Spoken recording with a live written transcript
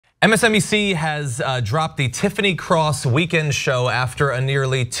MSNBC has dropped the Tiffany Cross weekend show after a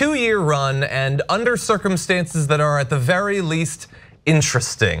nearly 2-year run and under circumstances that are at the very least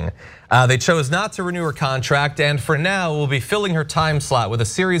interesting. They chose not to renew her contract and for now will be filling her time slot with a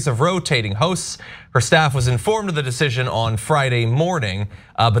series of rotating hosts. Her staff was informed of the decision on Friday morning,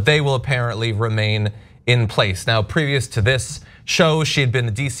 but they will apparently remain in place. Now, previous to this show, she had been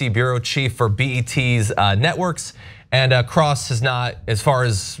the DC bureau chief for BET's networks. And Cross has not, as far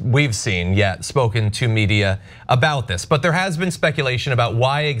as we've seen yet, spoken to media about this. But there has been speculation about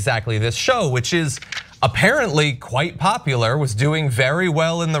why exactly this show, which is apparently quite popular, was doing very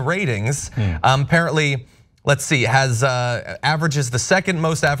well in the ratings. Apparently, let's see, has averages the second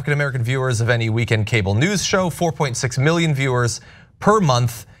most African American viewers of any weekend cable news show, 4.6 million viewers per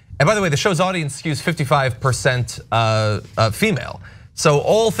month. And by the way, the show's audience skews 55% female. So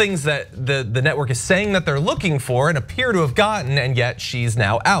all things that the network is saying that they're looking for and appear to have gotten, and yet she's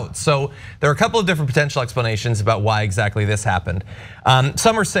now out. So there are a couple of different potential explanations about why exactly this happened.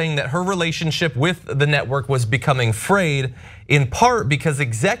 Some are saying that her relationship with the network was becoming frayed, in part because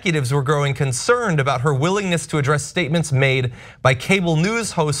executives were growing concerned about her willingness to address statements made by cable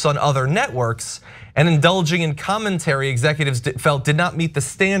news hosts on other networks and indulging in commentary executives felt did not meet the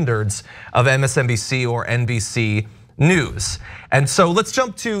standards of MSNBC or NBC News. And so let's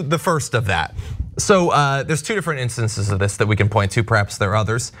jump to the first of that. So there's two different instances of this that we can point to, perhaps there are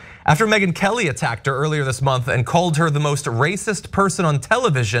others. After Megyn Kelly attacked her earlier this month and called her the most racist person on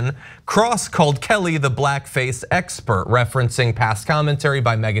television, Cross called Kelly the blackface expert, referencing past commentary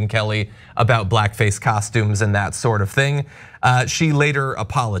by Megyn Kelly about blackface costumes and that sort of thing. She later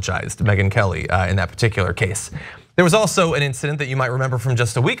apologized, Megyn Kelly, in that particular case. There was also an incident that you might remember from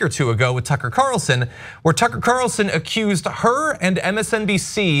just a week or two ago with Tucker Carlson, where Tucker Carlson accused her and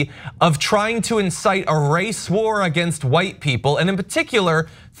MSNBC of trying to incite a race war against white people, and in particular,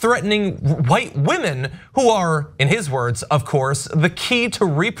 threatening white women who are, in his words, of course, the key to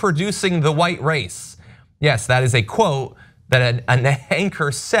reproducing the white race. Yes, that is a quote that an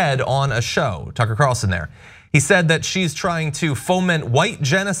anchor said on a show, Tucker Carlson there. He said that she's trying to foment white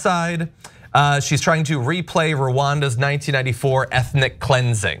genocide. She's trying to replay Rwanda's 1994 ethnic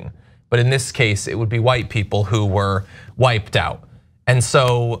cleansing. But in this case, it would be white people who were wiped out. And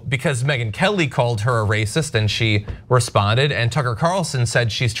so because Megyn Kelly called her a racist and she responded, and Tucker Carlson said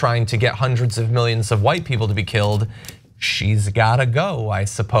she's trying to get hundreds of millions of white people to be killed, she's gotta go, I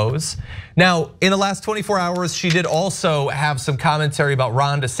suppose. Now, in the last 24 hours, she did also have some commentary about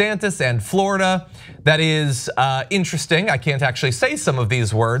Ron DeSantis and Florida. That is interesting. I can't actually say some of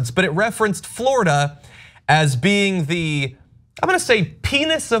these words, but it referenced Florida as being the, I'm gonna say,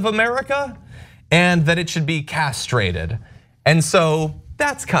 penis of America, and that it should be castrated. And so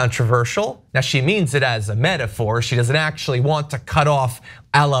that's controversial. Now, she means it as a metaphor. She doesn't actually want to cut off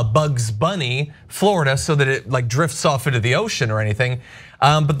a la Bugs Bunny, Florida, so that it like drifts off into the ocean or anything.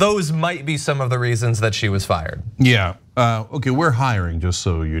 But those might be some of the reasons that she was fired. Yeah, okay, we're hiring, just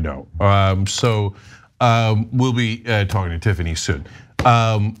so you know. We'll be talking to Tiffany soon,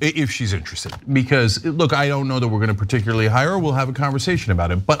 if she's interested. Because look, I don't know that we're gonna particularly hire her, we'll have a conversation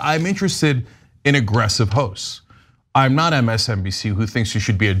about it. But I'm interested in aggressive hosts. I'm not MSNBC, who thinks you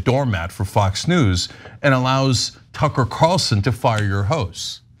should be a doormat for Fox News and allows Tucker Carlson to fire your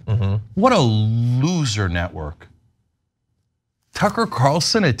hosts. What a loser network. Tucker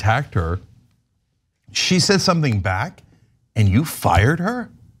Carlson attacked her. She said something back and you fired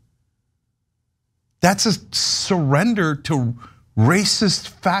her? That's a surrender to racist,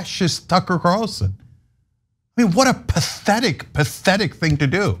 fascist Tucker Carlson. I mean, what a pathetic, pathetic thing to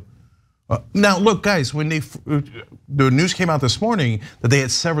do. Now, look, guys, when the news came out this morning that they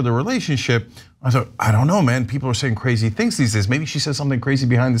had severed the relationship, I thought, I don't know, man. People are saying crazy things these days. Maybe she said something crazy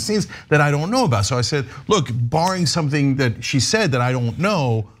behind the scenes that I don't know about. So I said, look, barring something that she said that I don't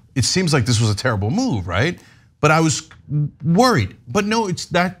know, it seems like this was a terrible move, right? But I was worried. But no, it's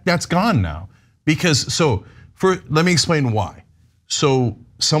that's gone now. Because let me explain why. So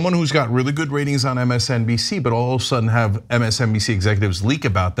someone who's got really good ratings on MSNBC, but all of a sudden have MSNBC executives leak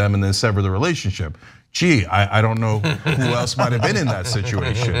about them and then sever the relationship. Gee, I don't know who else might have been in that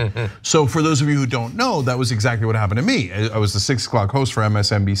situation. So for those of you who don't know, that was exactly what happened to me. I was the 6 o'clock host for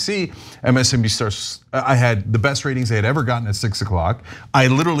MSNBC. MSNBC starts, I had the best ratings they had ever gotten at 6 o'clock. I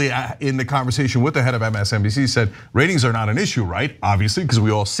literally, in the conversation with the head of MSNBC, said, ratings are not an issue, right? Obviously, because we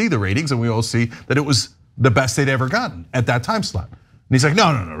all see the ratings and we all see that it was the best they'd ever gotten at that time slot. And he's like,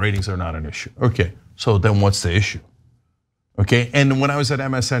 no, ratings are not an issue. Okay, so then what's the issue? Okay, and when I was at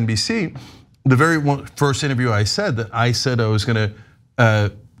MSNBC, the very first interview I said I was gonna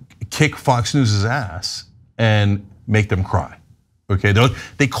kick Fox News's ass and make them cry. Okay,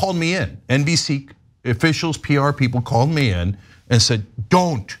 they called me in. NBC officials, PR people called me in and said,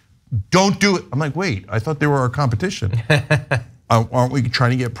 don't do it. I'm like, wait, I thought they were our competition. Aren't we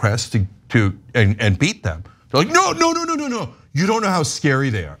trying to get press and beat them? They're like, no. You don't know how scary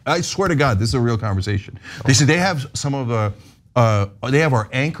they are. I swear to God, this is a real conversation. They said they have some of the, they have our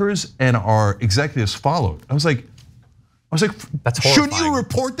anchors and our executives followed. I was like, that's horrifying. Shouldn't you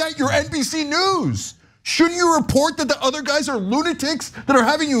report that? You're NBC News. Shouldn't you report that the other guys are lunatics that are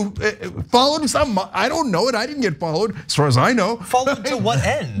having you followed? I don't know it. I didn't get followed, as far as I know. Followed to what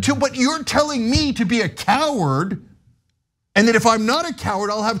end? But you're telling me to be a coward, and that if I'm not a coward,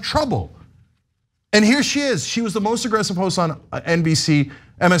 I'll have trouble. And here she is. She was the most aggressive host on NBC,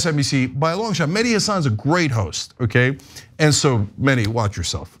 MSNBC by a long shot. Mehdi Hasan's a great host, okay? And so, Mehdi, watch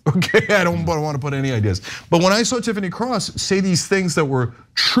yourself, okay? I don't want to put any ideas. But when I saw Tiffany Cross say these things that were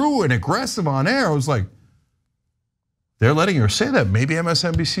true and aggressive on air, I was like, they're letting her say that. Maybe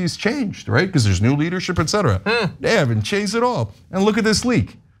MSNBC's changed, right? Because there's new leadership, etc. They haven't changed at all. And look at this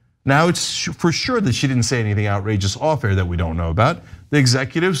leak. Now it's for sure that she didn't say anything outrageous off air that we don't know about. The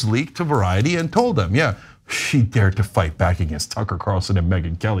executives leaked to Variety and told them, yeah, she dared to fight back against Tucker Carlson and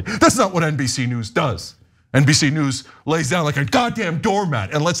Megyn Kelly. That's not what NBC News does. NBC News lays down like a goddamn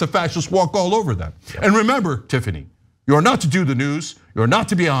doormat and lets the fascists walk all over them. And remember, Tiffany, you are not to do the news, you are not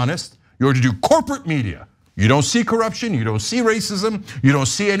to be honest, you are to do corporate media. You don't see corruption, you don't see racism, you don't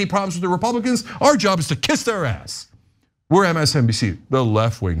see any problems with the Republicans. Our job is to kiss their ass. We're MSNBC, the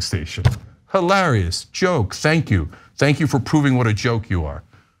left-wing station. Hilarious joke, thank you. Thank you for proving what a joke you are.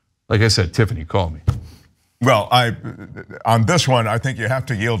 Like I said, Tiffany, call me. Well, on this one, I think you have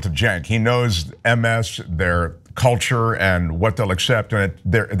to yield to Cenk. He knows MS, their culture, and what they'll accept, and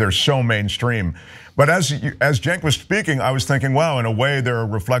they're so mainstream. But as Cenk was speaking, I was thinking, wow, in a way, they're a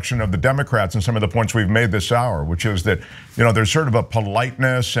reflection of the Democrats and some of the points we've made this hour, which is that there's sort of a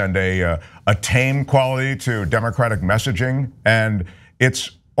politeness and a tame quality to Democratic messaging, and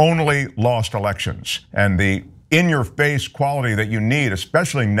it's only lost elections. And the in-your-face quality that you need,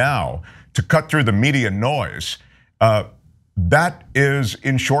 especially now, to cut through the media noise, that is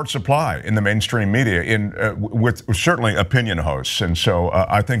in short supply in the mainstream media, with certainly opinion hosts. And so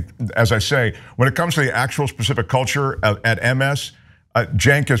I think, as I say, when it comes to the actual specific culture at MS,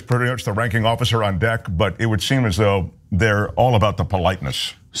 Cenk is pretty much the ranking officer on deck, but it would seem as though they're all about the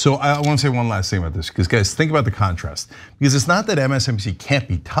politeness. So I want to say one last thing about this, because guys, think about the contrast. Because it's not that MSNBC can't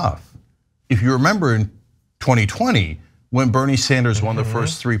be tough. If you remember in 2020, when Bernie Sanders won the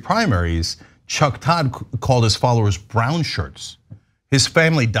first 3 primaries, Chuck Todd called his followers brown shirts. His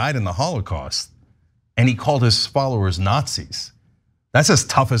family died in the Holocaust, and he called his followers Nazis. That's as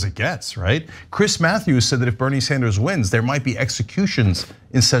tough as it gets, right? Chris Matthews said that if Bernie Sanders wins, there might be executions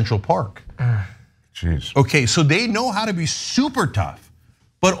in Central Park. Jeez. Okay, so they know how to be super tough,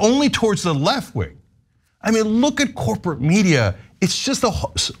 but only towards the left wing. I mean, look at corporate media. It's just a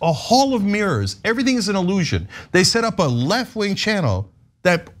hall of mirrors. Everything is an illusion. They set up a left wing channel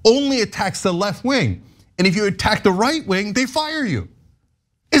that only attacks the left wing. And if you attack the right wing, they fire you.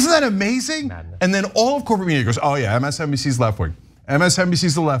 Isn't that amazing? Madness. And then all of corporate media goes, oh yeah, MSNBC's left wing.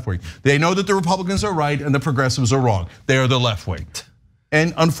 MSNBC's the left wing. They know that the Republicans are right and the progressives are wrong. They are the left wing.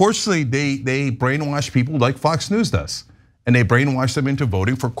 And unfortunately, they brainwash people like Fox News does. And they brainwash them into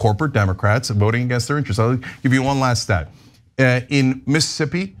voting for corporate Democrats and voting against their interests. I'll give you one last stat. In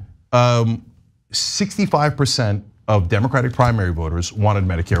Mississippi, 65% of Democratic primary voters wanted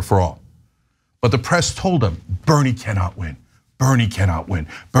Medicare for all. But the press told them, Bernie cannot win, Bernie cannot win,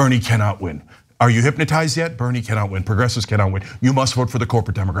 Bernie cannot win. Are you hypnotized yet? Bernie cannot win, progressives cannot win. You must vote for the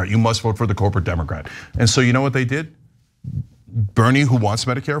corporate Democrat, you must vote for the corporate Democrat. And so you know what they did? Bernie, who wants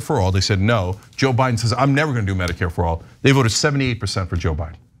Medicare for all, they said no. Joe Biden says, I'm never gonna do Medicare for all. They voted 78% for Joe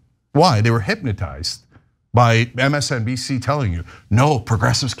Biden. Why? They were hypnotized by MSNBC telling you, no,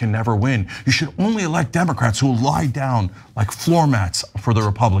 progressives can never win. You should only elect Democrats who will lie down like floor mats for the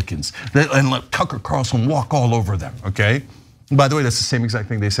Republicans and let Tucker Carlson walk all over them, okay? And by the way, that's the same exact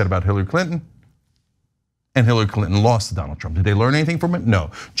thing they said about Hillary Clinton. And Hillary Clinton lost to Donald Trump. Did they learn anything from it?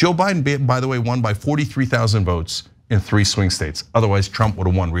 No. Joe Biden, by the way, won by 43,000 votes in 3 swing states. Otherwise, Trump would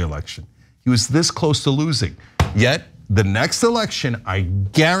have won re-election. He was this close to losing. Yet, the next election, I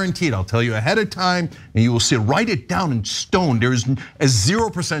guarantee it, I'll tell you ahead of time, and you will see, write it down in stone. There is a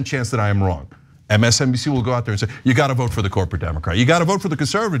 0% chance that I am wrong. MSNBC will go out there and say, you got to vote for the corporate Democrat. You got to vote for the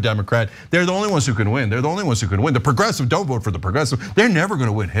conservative Democrat. They're the only ones who can win. They're the only ones who can win. The progressive, don't vote for the progressive. They're never going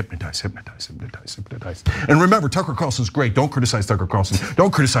to win. Hypnotize, hypnotize, hypnotize, hypnotize. And remember, Tucker Carlson's great. Don't criticize Tucker Carlson.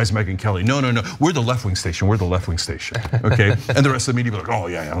 Don't criticize Megyn Kelly. No, no, no. We're the left-wing station. We're the left-wing station, okay? And the rest of the media will be like, oh,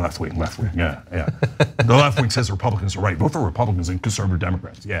 yeah, left-wing, yeah, yeah. The left-wing says Republicans are right. Vote for Republicans and conservative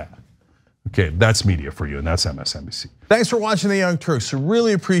Democrats, yeah. Okay, that's media for you, and that's MSNBC. Thanks for watching The Young Turks.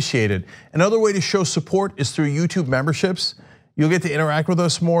 Really appreciate it. Another way to show support is through YouTube memberships. You'll get to interact with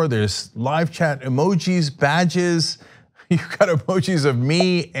us more. There's live chat emojis, badges. You've got emojis of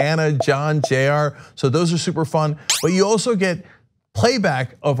me, Anna, John, JR. So those are super fun. But you also get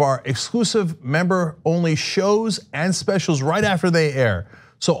playback of our exclusive member-only shows and specials right after they air.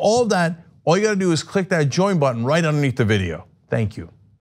 So all of that, all you gotta do is click that join button right underneath the video. Thank you.